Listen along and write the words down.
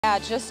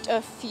Just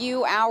a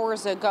few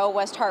hours ago,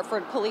 West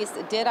Hartford police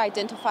did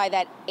identify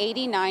that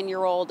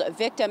 89-year-old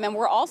victim, and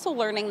we're also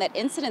learning that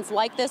incidents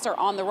like this are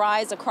on the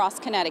rise across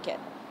Connecticut.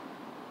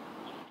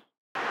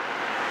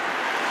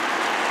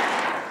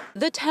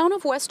 The town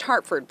of West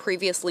Hartford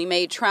previously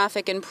made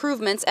traffic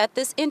improvements at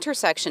this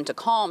intersection to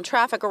calm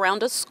traffic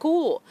around a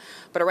school.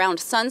 But around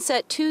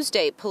sunset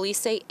Tuesday, police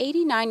say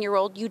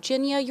 89-year-old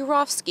Eugenia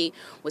Yurovsky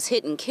was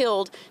hit and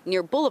killed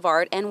near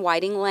Boulevard and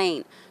Whiting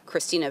Lane.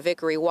 Christina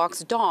Vickery walks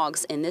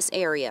dogs in this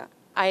area.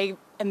 I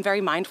am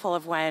very mindful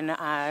of when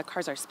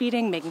cars are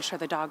speeding, making sure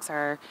the dogs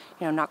are,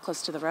 not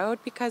close to the road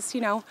because,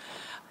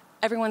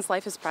 everyone's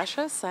life is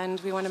precious,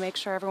 and we want to make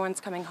sure everyone's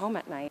coming home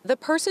at night. The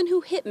person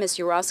who hit Miss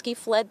Yurovsky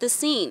fled the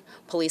scene.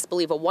 Police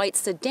believe a white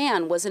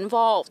sedan was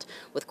involved.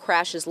 With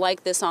crashes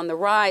like this on the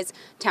rise,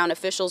 town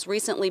officials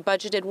recently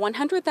budgeted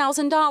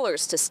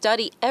 $100,000 to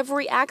study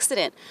every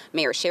accident.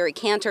 Mayor Sherry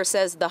Cantor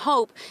says the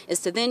hope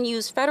is to then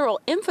use federal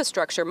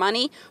infrastructure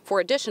money for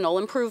additional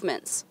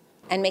improvements.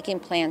 And making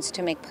plans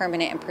to make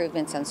permanent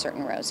improvements on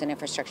certain roads and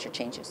infrastructure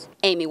changes.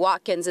 Amy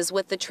Watkins is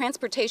with the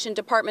Transportation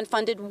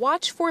Department-funded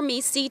Watch For Me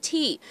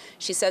CT.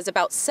 She says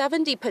about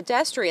 70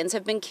 pedestrians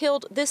have been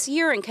killed this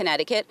year in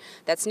Connecticut.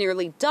 That's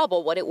nearly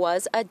double what it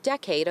was a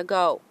decade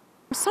ago.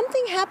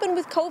 Something happened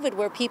with COVID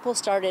where people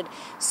started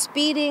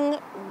speeding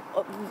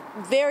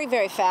very,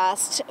 very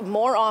fast,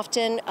 more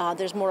often.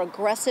 There's more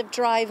aggressive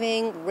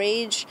driving,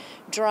 rage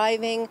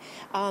driving,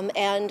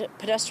 and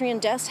pedestrian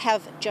deaths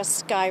have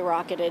just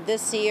skyrocketed.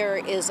 This year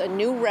is a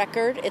new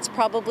record. It's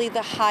probably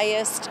the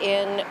highest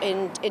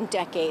in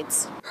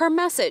decades. Her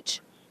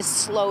message: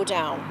 slow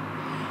down.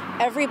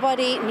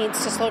 Everybody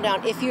needs to slow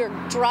down. If you're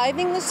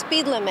driving the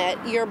speed limit,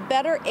 you're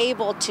better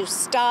able to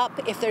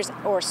stop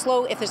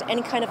slow if there's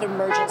any kind of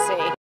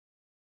emergency.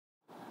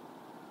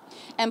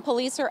 And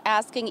police are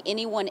asking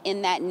anyone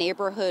in that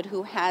neighborhood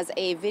who has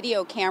a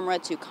video camera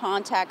to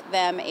contact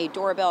them, a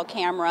doorbell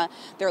camera.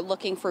 They're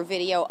looking for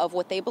video of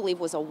what they believe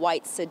was a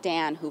white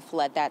sedan who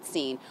fled that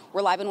scene.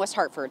 We're live in West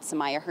Hartford.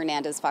 Samaya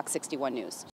Hernandez, Fox 61 News.